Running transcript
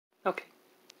Okay.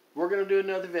 We're going to do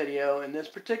another video, and this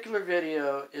particular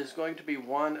video is going to be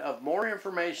one of more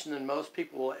information than most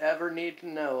people will ever need to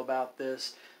know about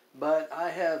this, but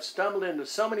I have stumbled into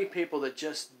so many people that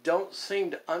just don't seem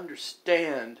to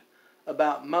understand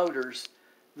about motors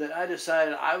that I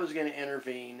decided I was going to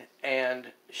intervene and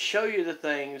show you the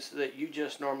things that you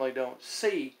just normally don't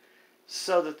see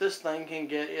so that this thing can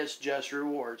get its just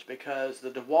rewards, because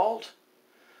the Dewalt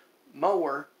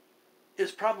mower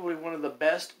is probably one of the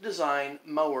best designed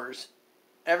mowers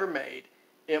ever made.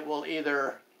 It will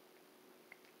either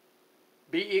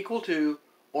be equal to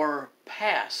or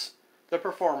pass the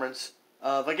performance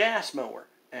of a gas mower.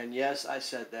 And yes, I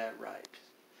said that right.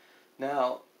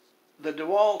 Now, the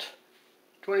Dewalt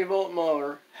 20-volt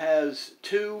mower has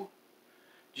two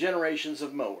generations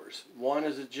of mowers. One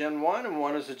is a Gen 1 and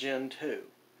one is a Gen 2.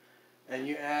 And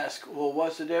you ask, well,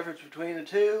 what's the difference between the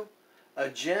two? A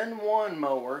Gen 1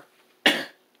 mower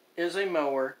is a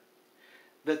mower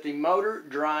that the motor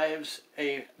drives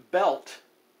a belt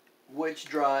which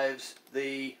drives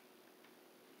the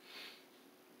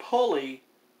pulley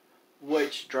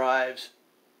which drives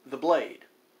the blade.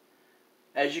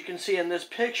 As you can see in this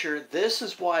picture, this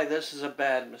is why this is a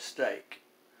bad mistake.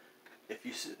 If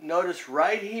you notice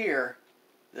right here,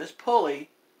 this pulley,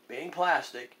 being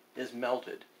plastic, is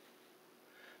melted.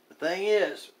 The thing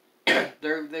is,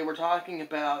 they were talking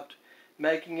about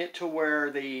making it to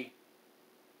where the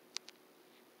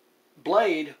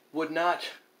blade would not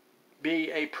be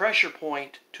a pressure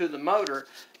point to the motor,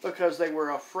 because they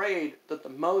were afraid that the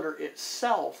motor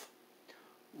itself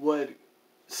would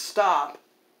stop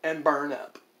and burn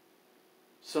up.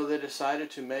 So they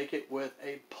decided to make it with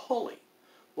a pulley.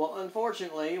 Well,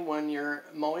 unfortunately, when you're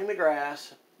mowing the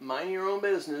grass, minding your own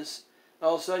business,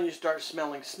 all of a sudden you start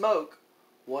smelling smoke.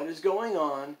 What is going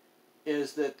on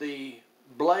is that the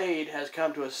blade has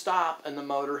come to a stop and the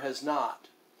motor has not.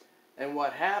 And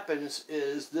what happens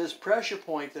is this pressure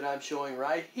point that I'm showing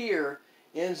right here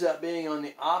ends up being on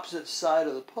the opposite side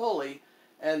of the pulley,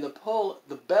 and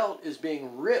the belt is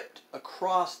being ripped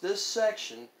across this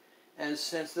section. And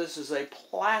since this is a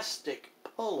plastic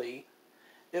pulley,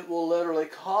 it will literally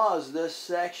cause this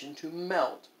section to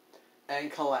melt and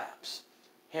collapse.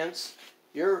 Hence,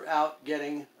 you're out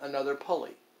getting another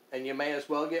pulley, and you may as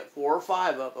well get 4 or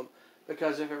 5 of them,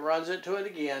 because if it runs into it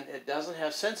again, it doesn't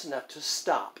have sense enough to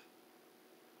stop.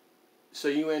 So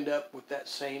you end up with that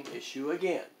same issue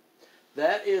again.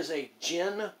 That is a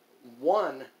Gen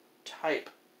 1 type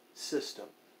system.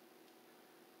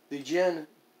 The Gen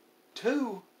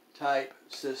 2 type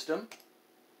system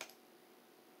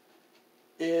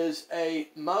is a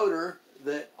motor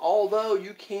that, although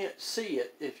you can't see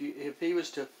it, if he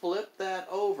was to flip that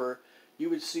over, you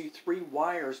would see 3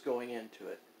 wires going into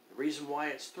it. The reason why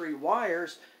it's 3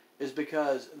 wires is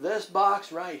because this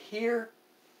box right here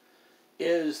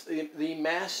is the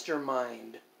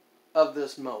mastermind of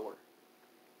this mower.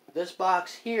 This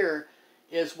box here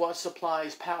is what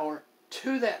supplies power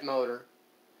to that motor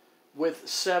with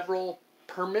several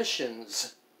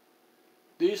permissions.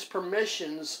 These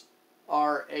permissions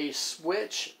are a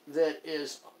switch that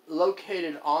is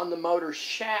located on the motor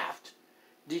shaft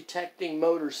detecting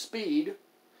motor speed.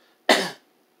 It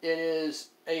is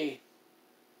a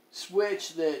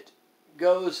switch that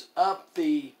goes up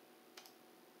the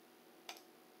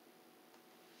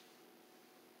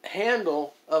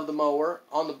handle of the mower.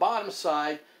 On the bottom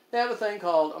side, they have a thing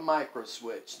called a micro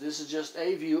switch. This is just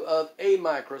a view of a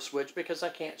micro switch because I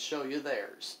can't show you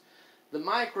theirs. The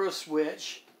micro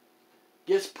switch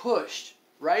gets pushed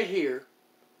right here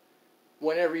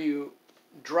whenever you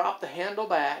drop the handle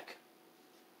back,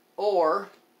 or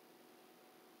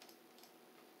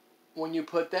when you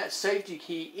put that safety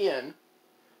key in.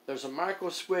 There's a micro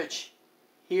switch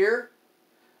here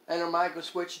and a micro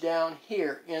switch down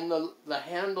here in the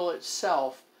handle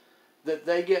itself, that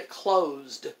they get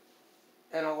closed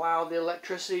and allow the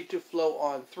electricity to flow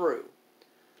on through.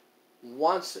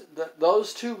 Once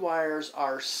those 2 wires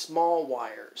are small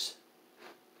wires.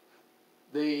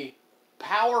 The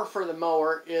power for the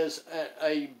mower is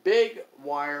a big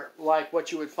wire like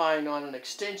what you would find on an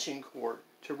extension cord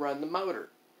to run the motor.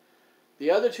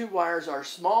 The other 2 wires are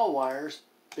small wires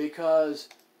because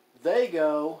they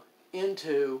go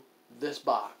into this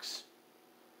box.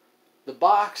 The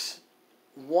box,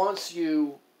 once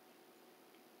you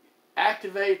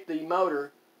activate the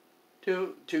motor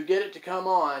to get it to come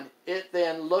on, it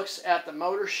then looks at the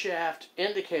motor shaft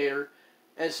indicator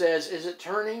and says, is it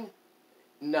turning?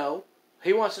 No.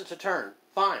 He wants it to turn.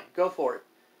 Fine, go for it.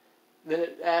 Then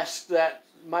it asks that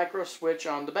micro switch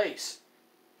on the base,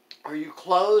 are you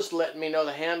closed? Letting me know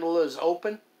the handle is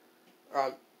open,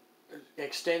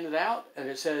 extended out. And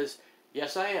it says,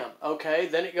 Yes, I am. Okay,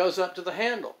 then it goes up to the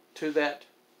handle, to that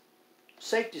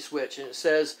safety switch, and it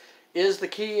says, is the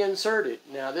key inserted?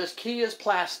 Now, this key is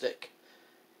plastic,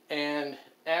 and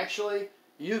actually,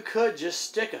 you could just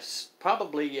stick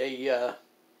probably a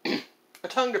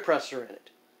tongue depressor in it,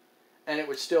 and it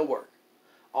would still work.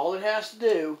 All it has to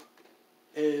do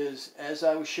is, as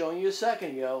I was showing you a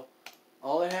second ago,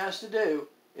 all it has to do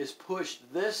is push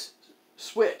this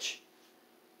switch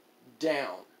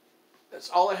down. That's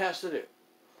all it has to do.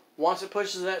 Once it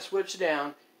pushes that switch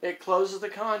down, it closes the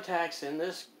contacts in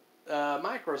this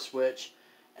micro switch,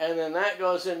 and then that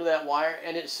goes into that wire,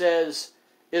 and it says,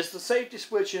 is the safety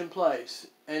switch in place?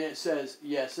 And it says,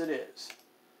 yes, it is.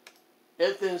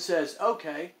 It then says,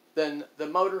 okay, then the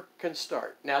motor can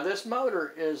start. Now, this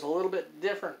motor is a little bit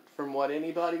different from what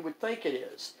anybody would think it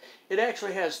is. It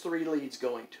actually has 3 leads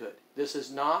going to it. This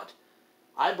is not,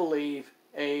 I believe,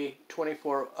 a 40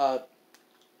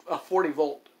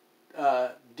 volt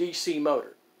DC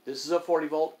motor. This is a 40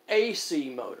 volt AC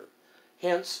motor,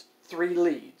 hence 3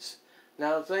 leads.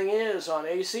 Now, the thing is, on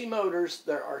AC motors,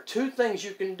 there are 2 things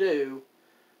you can do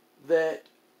that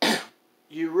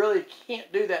you really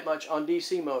can't do that much on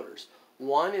DC motors.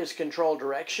 One is control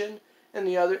direction, and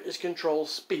the other is control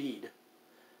speed.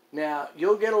 Now,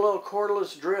 you'll get a little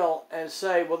cordless drill and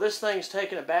say, well, this thing's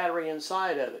taking a battery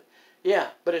inside of it. Yeah,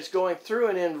 but it's going through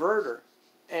an inverter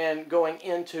and going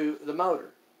into the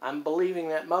motor. I'm believing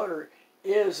that motor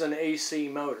is an AC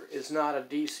motor. It's not a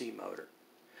DC motor.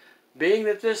 Being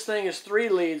that this thing is 3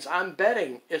 leads, I'm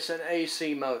betting it's an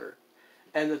AC motor.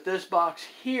 And that this box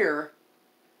here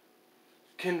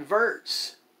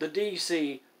converts the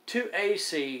DC to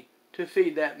AC to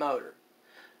feed that motor.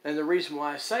 And the reason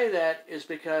why I say that is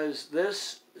because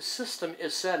this system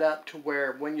is set up to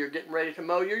where when you're getting ready to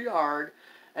mow your yard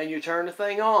and you turn the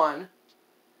thing on,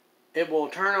 it will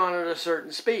turn on at a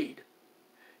certain speed.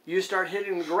 You start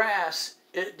hitting the grass,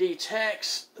 it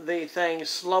detects the thing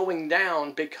slowing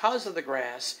down because of the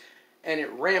grass, and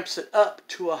it ramps it up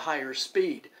to a higher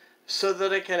speed so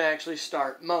that it can actually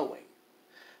start mowing.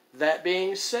 That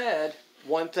being said,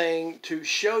 one thing to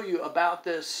show you about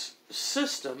this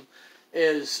system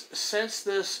is, since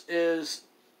this is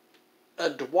a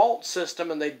Dewalt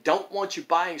system and they don't want you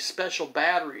buying special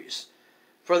batteries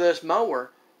for this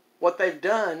mower, what they've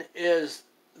done is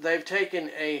they've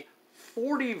taken a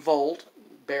 40 volt,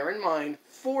 bear in mind,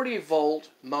 40 volt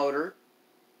motor,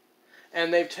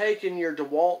 and they've taken your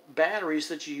Dewalt batteries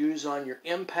that you use on your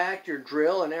impact, your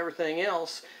drill, and everything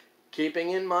else, keeping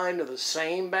in mind of the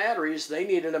same batteries. They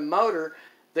needed a motor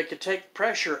that could take the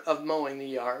pressure of mowing the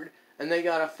yard, and they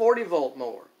got a 40 volt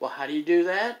mower. Well, how do you do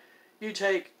that? You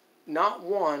take not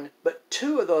 1, but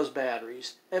 2 of those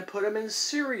batteries and put them in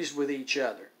series with each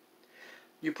other.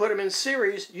 You put them in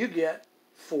series, you get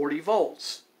 40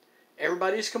 volts.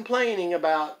 Everybody's complaining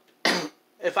about,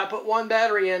 if I put 1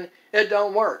 battery in, it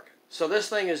don't work. So this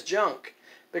thing is junk,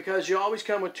 because you always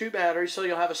come with 2 batteries, so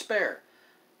you'll have a spare.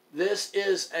 This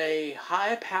is a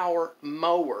high power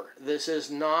mower. This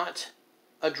is not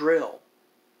a drill.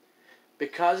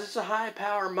 Because it's a high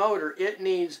power motor, it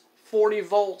needs 40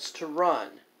 volts to run.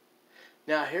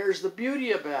 Now, here's the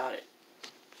beauty about it.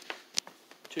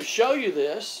 To show you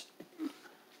this,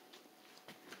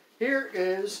 here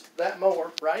is that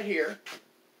mower right here.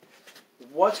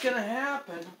 What's going to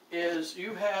happen is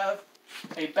you have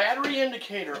a battery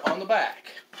indicator on the back,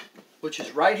 which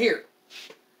is right here.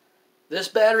 This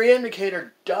battery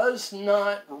indicator does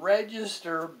not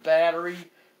register battery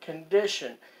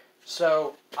condition.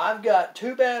 So I've got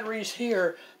 2 batteries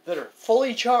here that are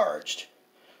fully charged.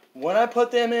 When I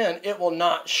put them in, it will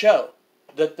not show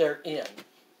that they're in.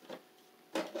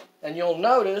 And you'll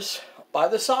notice by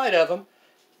the side of them,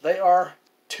 they are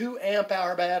 2 amp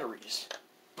hour batteries.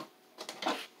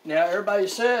 Now, everybody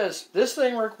says this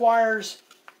thing requires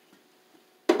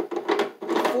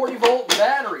 40 volt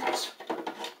batteries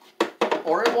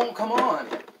or it won't come on.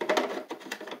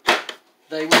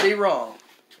 They would be wrong.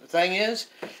 The thing is,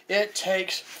 it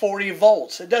takes 40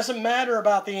 volts. It doesn't matter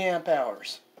about the amp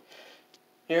hours.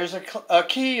 Here's a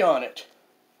key on it.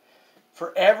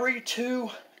 For every 2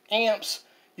 amps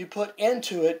you put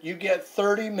into it, you get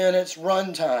 30 minutes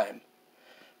run time.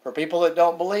 For people that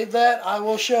don't believe that, I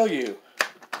will show you.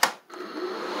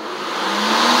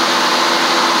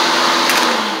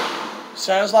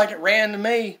 Sounds like it ran to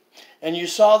me, and you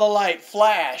saw the light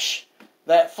flash.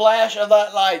 That flash of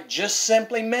that light just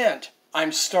simply meant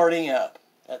I'm starting up.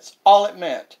 That's all it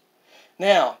meant.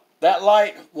 Now, that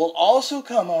light will also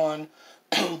come on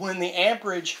when the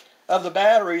amperage of the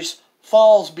batteries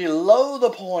falls below the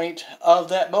point of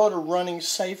that motor running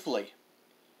safely.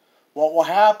 What will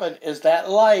happen is that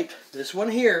light, this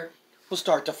one here, will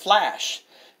start to flash,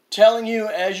 telling you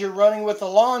as you're running with the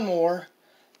lawnmower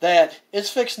that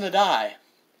it's fixing to die.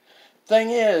 Thing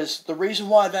is, the reason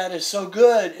why that is so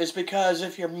good is because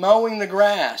if you're mowing the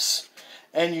grass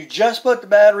and you just put the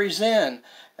batteries in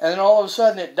and then all of a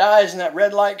sudden it dies and that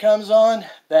red light comes on,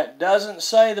 that doesn't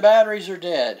say the batteries are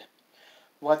dead.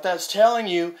 What that's telling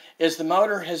you is the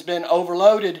motor has been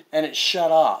overloaded and it's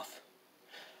shut off.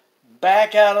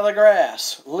 Back out of the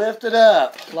grass, lift it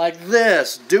up like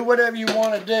this, do whatever you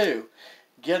want to do.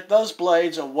 Get those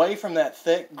blades away from that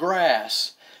thick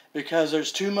grass because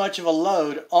there's too much of a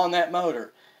load on that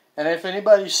motor. And if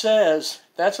anybody says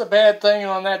that's a bad thing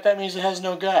on that, that means it has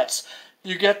no guts.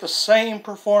 You get the same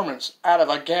performance out of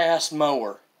a gas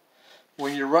mower.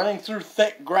 When you're running through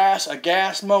thick grass, a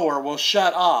gas mower will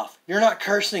shut off. You're not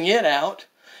cursing it out.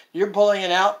 You're pulling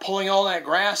it out, pulling all that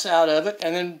grass out of it,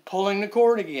 and then pulling the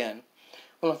cord again.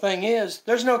 Well, the thing is,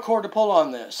 there's no cord to pull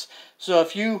on this. So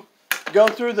if you go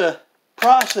through the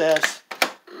process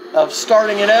of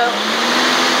starting it up,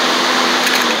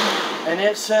 and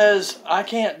it says, I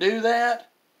can't do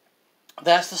that,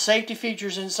 that's the safety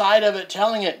features inside of it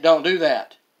telling it, don't do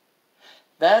that.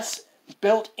 That's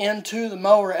built into the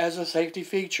mower as a safety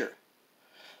feature.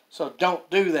 So don't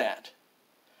do that.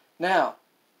 Now,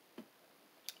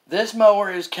 this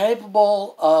mower is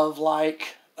capable of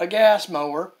like a gas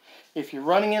mower. If you're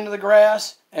running into the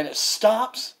grass and it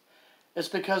stops, it's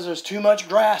because there's too much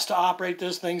grass to operate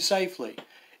this thing safely.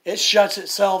 It shuts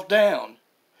itself down.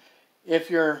 If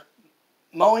you're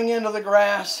mowing into the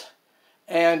grass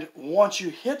and once you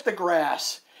hit the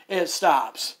grass, it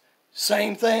stops.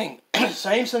 Same thing,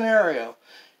 same scenario.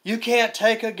 You can't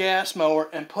take a gas mower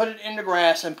and put it in the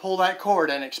grass and pull that cord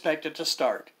and expect it to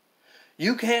start.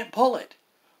 You can't pull it.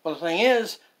 Well, the thing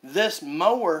is, this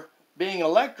mower being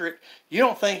electric, you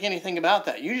don't think anything about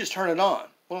that. You just turn it on.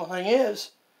 Well, the thing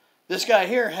is, this guy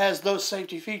here has those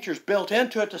safety features built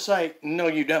into it to say, no,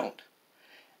 you don't.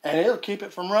 And it'll keep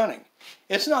it from running.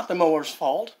 It's not the mower's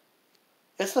fault.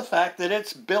 It's the fact that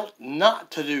it's built not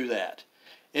to do that.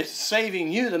 It's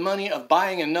saving you the money of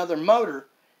buying another motor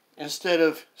instead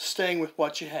of staying with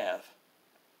what you have.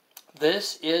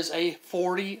 This is a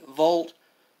 40-volt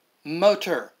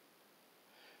motor,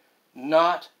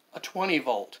 not a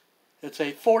 20-volt. It's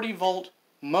a 40-volt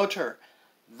motor.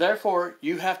 Therefore,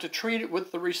 you have to treat it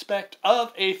with the respect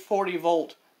of a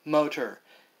 40-volt motor.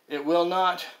 It will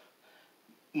not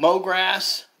mow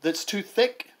grass that's too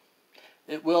thick.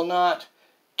 It will not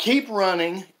keep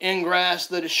running in grass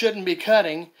that it shouldn't be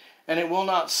cutting. And it will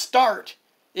not start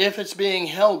if it's being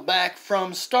held back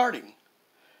from starting.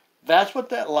 That's what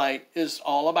that light is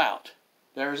all about.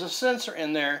 There's a sensor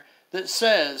in there that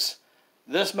says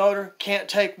this motor can't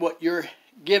take what you're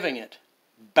giving it.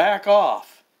 Back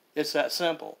off. It's that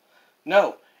simple.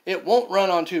 No, it won't run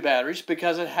on 2 batteries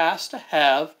because it has to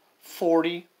have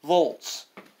 40 volts.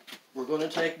 We're going to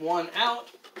take one out.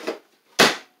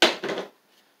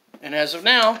 And as of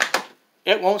now,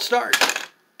 it won't start.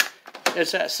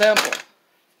 It's that simple.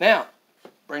 Now,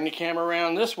 bring the camera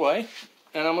around this way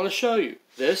and I'm going to show you.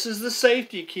 This is the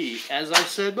safety key. As I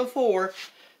said before,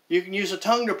 you can use a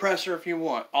tongue depressor if you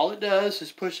want. All it does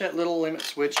is push that little limit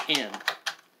switch in.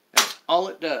 That's all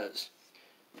it does.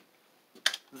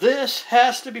 This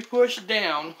has to be pushed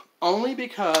down only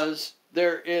because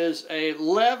there is a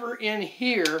lever in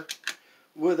here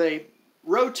with a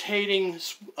rotating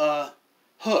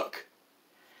hook.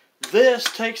 This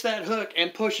takes that hook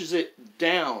and pushes it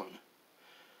down.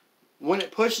 When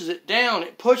it pushes it down,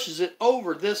 it pushes it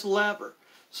over this lever.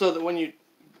 So that when you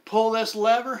pull this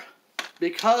lever,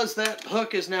 because that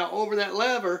hook is now over that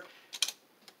lever,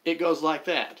 it goes like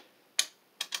that.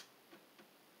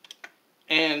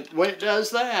 And when it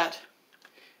does that,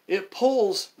 it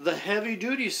pulls the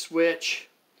heavy-duty switch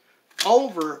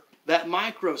over that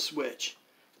micro switch,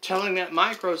 telling that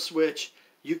micro switch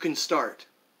you can start.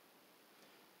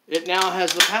 It now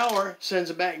has the power, sends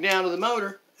it back down to the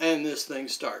motor, and this thing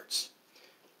starts.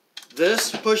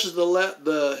 This pushes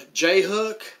the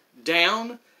J-hook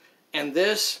down, and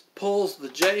this pulls the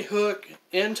J-hook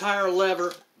entire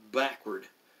lever backward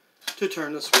to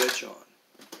turn the switch on.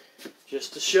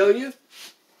 Just to show you,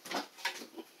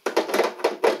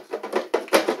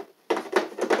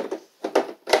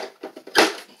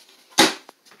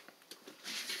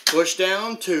 push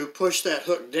down to push that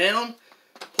hook down,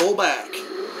 pull back.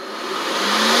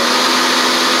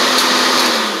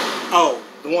 Oh,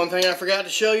 the one thing I forgot to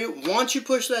show you, once you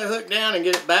push that hook down and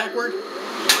get it backward, let go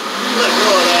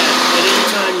of that at any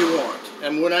time you want.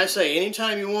 And when I say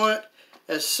anytime you want,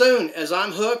 as soon as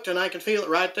I'm hooked and I can feel it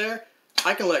right there,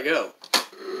 I can let go.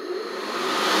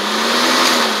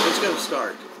 It's going to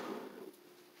start.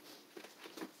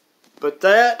 But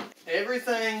that,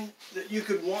 everything that you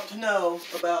could want to know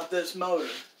about this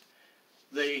motor.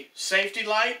 The safety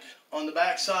light on the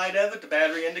back side of it, the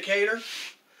battery indicator.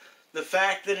 The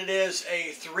fact that it is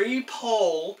a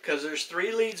 3-pole, because there's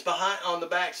 3 leads behind on the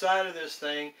back side of this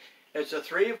thing. It's a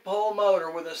 3-pole motor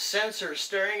with a sensor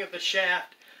staring at the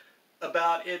shaft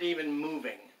about it even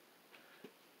moving.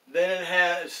 Then it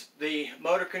has the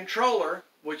motor controller,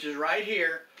 which is right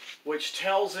here, which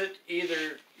tells it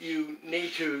either you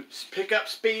need to pick up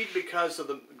speed because of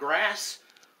the grass,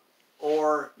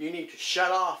 or you need to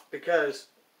shut off because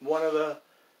one of the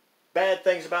bad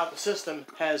things about the system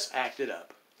has acted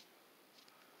up.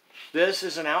 This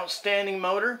is an outstanding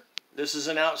motor. This is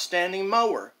an outstanding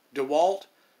mower. Dewalt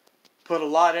put a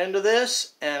lot into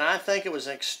this, and I think it was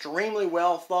extremely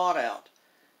well thought out.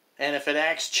 And if it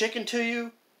acts chicken to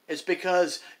you, it's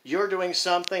because you're doing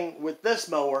something with this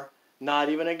mower not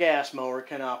even a gas mower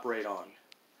can operate on.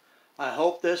 I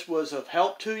hope this was of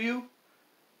help to you.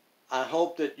 I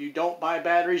hope that you don't buy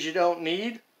batteries you don't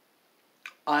need.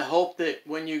 I hope that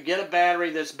when you get a battery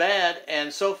that's bad,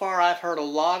 and so far I've heard a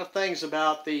lot of things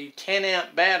about the 10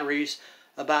 amp batteries,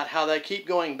 about how they keep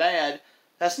going bad.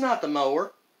 That's not the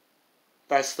mower.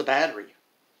 That's the battery.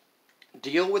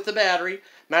 Deal with the battery.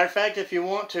 Matter of fact, if you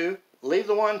want to, leave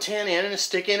the 110 in and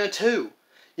stick in a 2.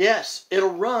 Yes, it'll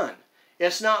run.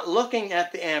 It's not looking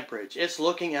at the amperage. It's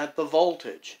looking at the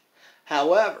voltage.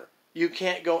 However, you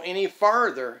can't go any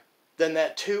farther than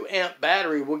that 2 amp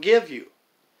battery will give you.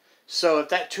 So if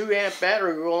that 2 amp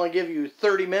battery will only give you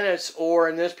 30 minutes, or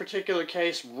in this particular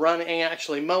case, running,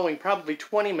 actually mowing, probably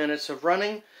 20 minutes of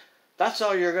running, that's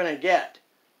all you're going to get.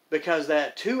 Because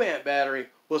that 2 amp battery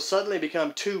will suddenly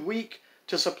become too weak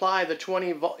to supply the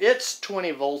 20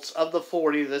 volts of the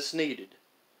 40 that's needed.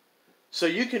 So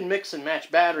you can mix and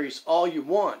match batteries all you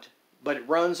want, but it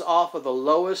runs off of the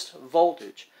lowest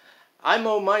voltage. I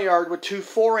mow my yard with 2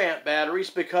 4 amp batteries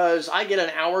because I get an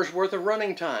hour's worth of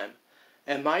running time.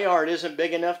 And my yard isn't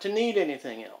big enough to need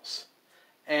anything else.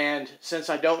 And since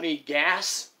I don't need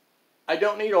gas, I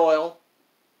don't need oil,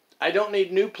 I don't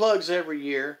need new plugs every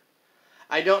year,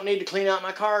 I don't need to clean out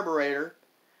my carburetor,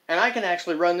 and I can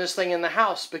actually run this thing in the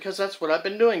house because that's what I've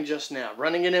been doing just now,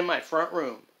 running it in my front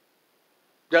room.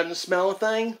 Doesn't smell a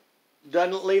thing,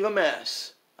 doesn't leave a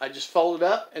mess. I just fold it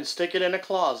up and stick it in a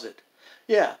closet.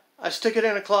 Yeah, I stick it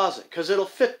in a closet because it'll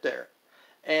fit there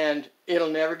and it'll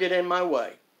never get in my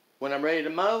way. When I'm ready to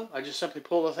mow, I just simply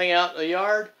pull the thing out in the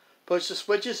yard, push the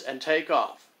switches, and take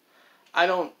off. I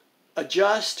don't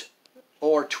adjust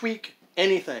or tweak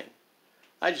anything.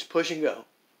 I just push and go.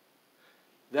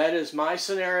 That is my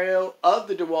scenario of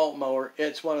the Dewalt mower.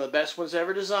 It's one of the best ones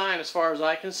ever designed as far as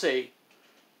I can see.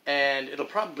 And it'll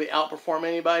probably outperform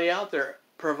anybody out there,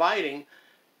 providing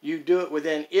you do it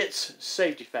within its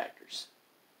safety factors.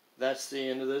 That's the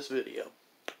end of this video.